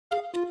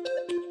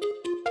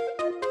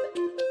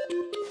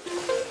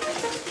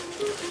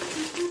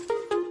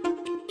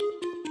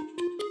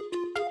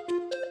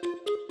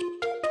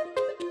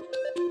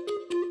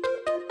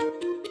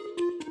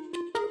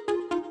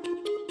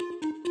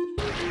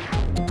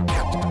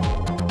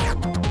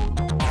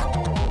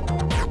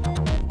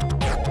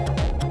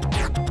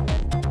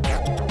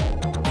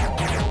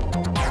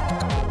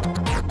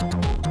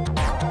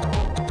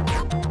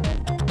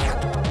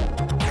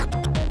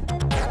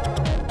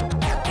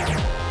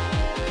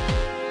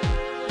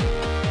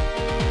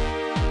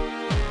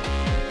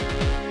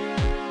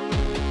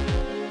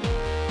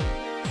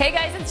Hey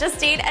guys, it's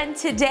Justine, and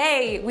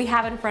today we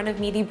have in front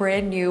of me the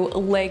brand new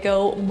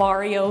Lego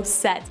Mario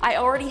set. I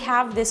already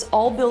have this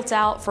all built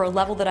out for a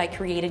level that I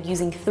created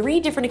using 3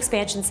 different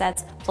expansion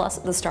sets plus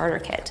the starter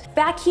kit.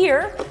 Back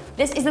here,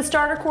 this is the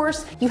starter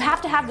course. You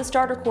have to have the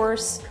starter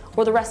course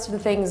or the rest of the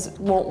things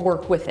won't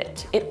work with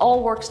it. It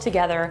all works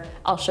together.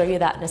 I'll show you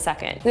that in a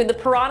second. We have the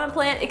Piranha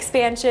Plant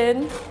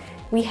expansion.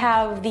 We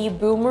have the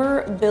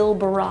Boomer Bill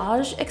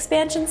Barrage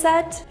expansion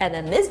set. And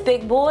then this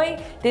big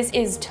boy, this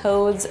is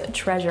Toad's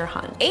Treasure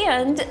Hunt.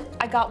 And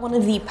I got one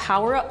of the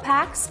power-up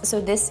packs.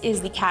 So this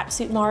is the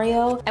Catsuit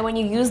Mario. And when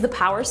you use the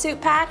Power Suit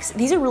packs,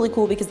 these are really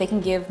cool because they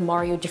can give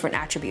Mario different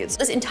attributes.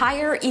 This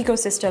entire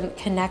ecosystem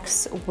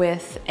connects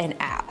with an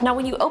app. Now,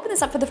 when you open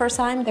this up for the first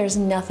time, there's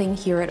nothing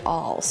here at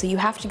all. So you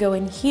have to go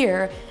in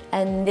here,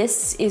 and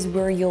this is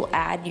where you'll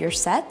add your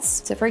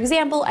sets. So for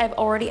example, I've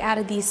already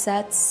added these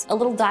sets. A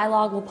little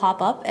dialogue will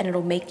pop up and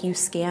it'll make you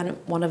scan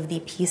one of the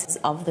pieces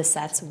of the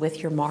sets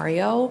with your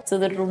Mario so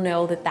that it'll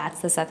know that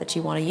that's the set that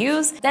you want to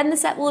use. Then the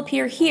set will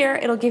appear here.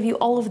 It'll give you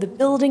all of the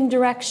building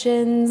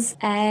directions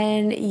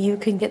and you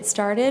can get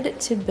started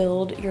to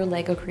build your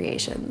Lego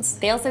creations.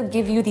 They also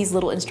give you these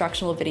little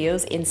instructional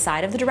videos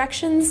inside of the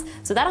directions,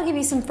 so that'll give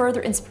you some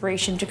further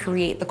inspiration to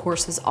create the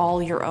courses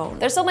all your own.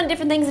 There's so many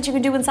different things that you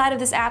can do inside of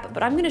this app,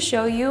 but I'm going to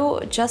show you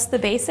just the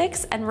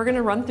basics and we're going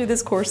to run through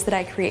this course that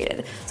I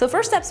created. So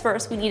first steps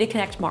first, we need to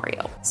connect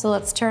Mario. So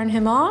let's turn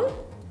him on.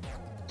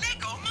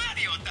 Lego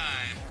Mario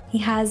time! He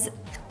has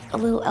a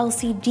little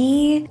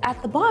LCD.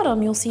 At the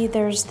bottom, you'll see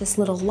there's this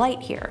little light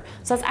here.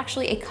 So that's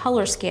actually a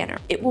color scanner.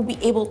 It will be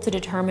able to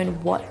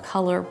determine what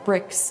color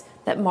bricks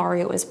that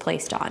Mario is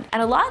placed on.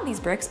 And a lot of these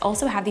bricks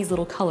also have these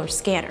little color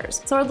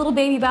scanners. So our little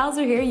baby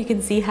Bowser here, you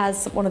can see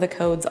has one of the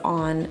codes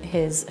on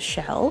his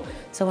shell.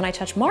 So when I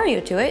touch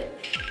Mario to it,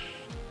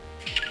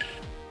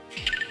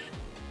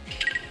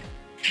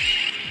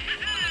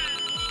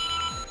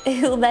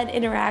 he'll then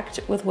interact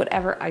with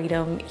whatever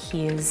item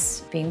he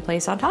is being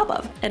placed on top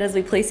of. And as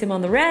we place him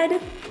on the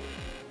red,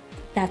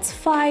 that's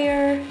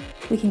fire.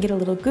 We can get a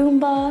little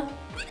Goomba.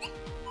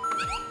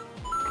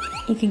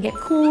 You can get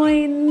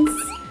coins.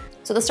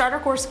 So the starter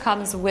course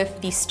comes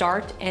with the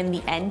start and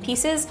the end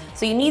pieces.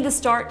 So you need the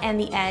start and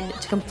the end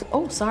to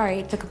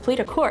complete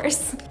a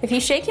course. If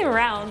you shake him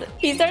around,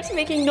 he starts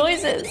making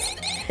noises.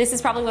 This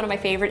is probably one of my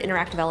favorite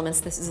interactive elements.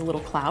 This is a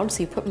little cloud.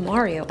 So you put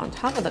Mario on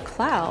top of the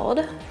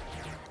cloud,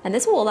 and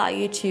this will allow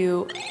you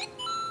to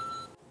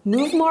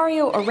move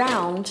Mario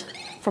around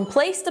from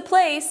place to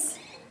place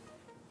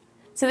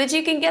so that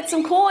you can get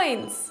some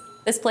coins.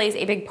 This plays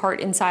a big part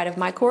inside of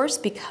my course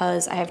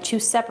because I have 2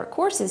 separate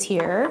courses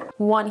here,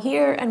 one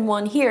here and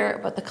one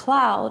here, but the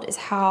cloud is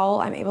how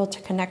I'm able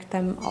to connect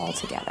them all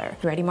together.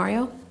 You ready,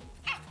 Mario?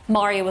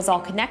 Mario is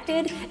all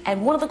connected,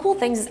 and one of the cool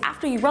things is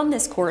after you run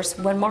this course,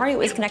 when Mario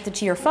is connected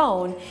to your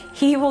phone,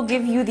 he will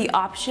give you the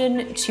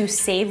option to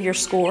save your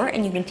score,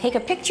 and you can take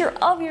a picture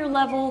of your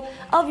level,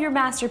 of your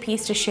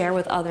masterpiece to share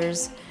with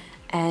others,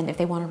 and if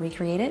they want to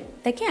recreate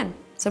it, they can.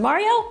 So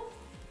Mario,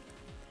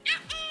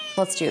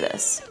 let's do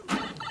this.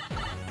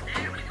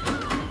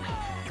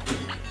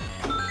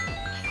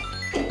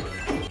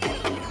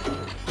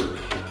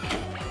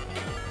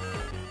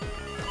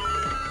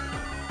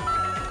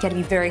 You gotta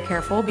be very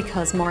careful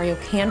because Mario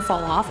can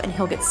fall off and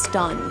he'll get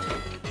stunned.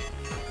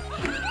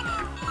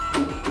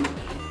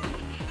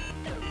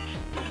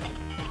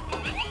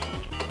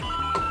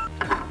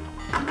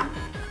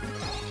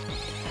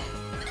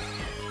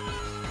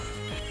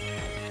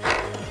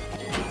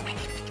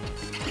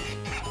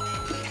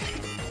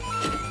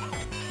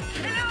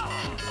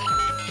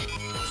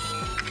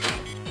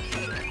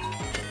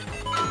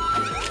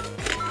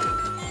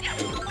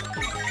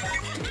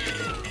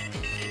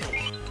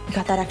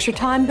 Got that extra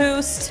time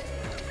boost.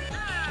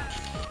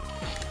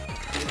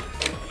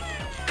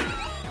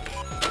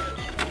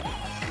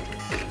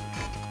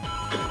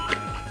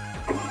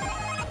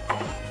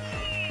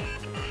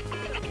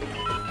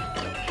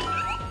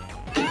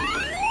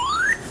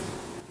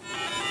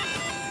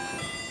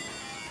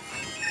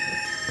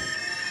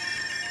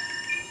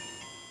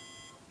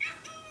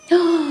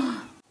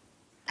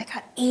 I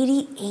got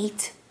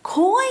 88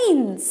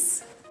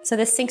 coins. So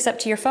this syncs up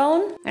to your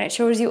phone and it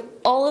shows you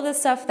all of the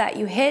stuff that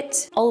you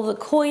hit, all of the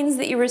coins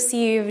that you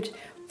received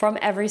from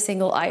every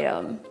single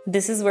item.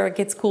 This is where it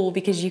gets cool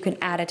because you can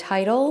add a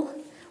title.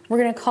 We're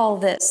gonna call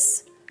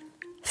this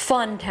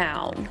Fun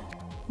Town.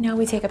 Now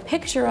we take a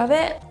picture of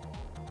it.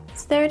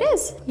 So there it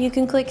is. You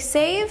can click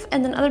save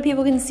and then other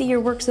people can see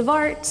your works of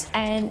art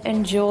and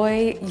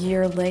enjoy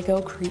your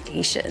Lego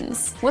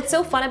creations. What's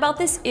so fun about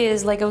this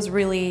is Lego's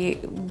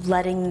really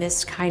letting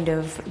this kind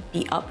of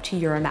be up to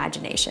your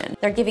imagination.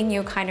 They're giving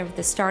you kind of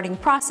the starting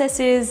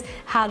processes,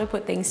 how to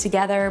put things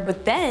together,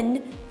 but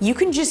then you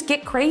can just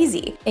get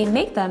crazy. They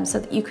make them so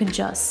that you can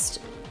just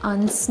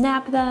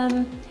unsnap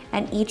them,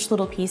 and each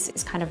little piece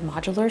is kind of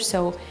modular,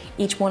 so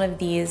each one of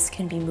these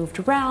can be moved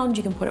around.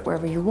 You can put it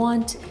wherever you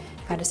want.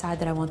 If I decide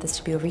that I want this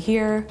to be over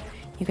here,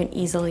 you can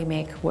easily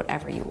make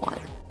whatever you want.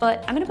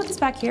 But I'm gonna put this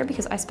back here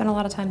because I spent a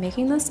lot of time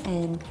making this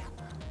and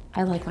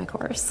I like my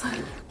course.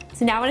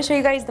 So now I'm gonna show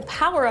you guys the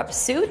power-up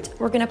suit.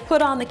 We're gonna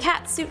put on the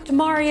cat suit to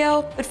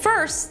Mario. But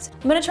first,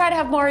 I'm gonna try to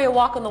have Mario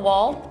walk on the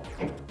wall.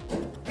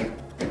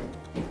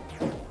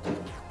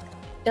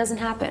 Doesn't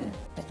happen.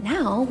 But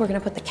now we're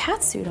gonna put the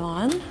cat suit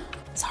on.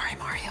 Sorry,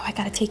 Mario, I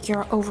gotta take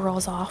your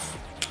overalls off.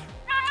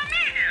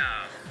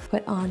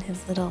 Put on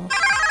his little...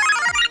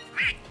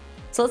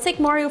 So let's take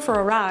Mario for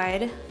a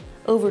ride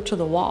over to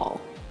the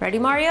wall. Ready,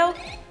 Mario?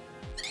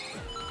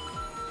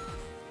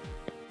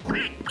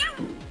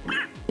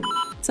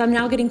 So I'm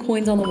now getting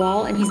coins on the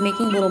wall and he's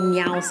making little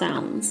meow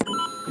sounds.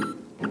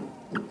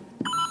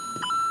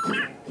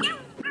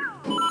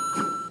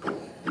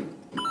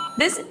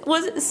 This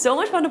was so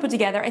much fun to put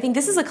together. I think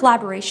this is a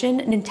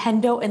collaboration,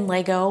 Nintendo and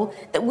Lego,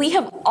 that we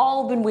have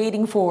all been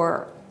waiting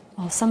for.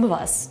 Well, some of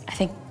us, I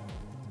think,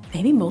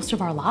 maybe most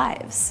of our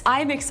lives.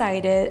 I'm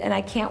excited and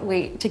I can't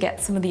wait to get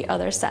some of the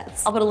other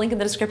sets. I'll put a link in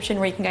the description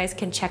where you guys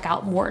can check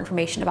out more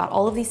information about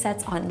all of these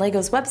sets on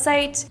Lego's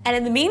website. And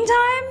in the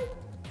meantime,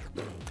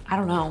 I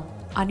don't know,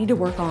 I need to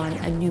work on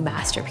a new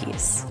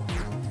masterpiece.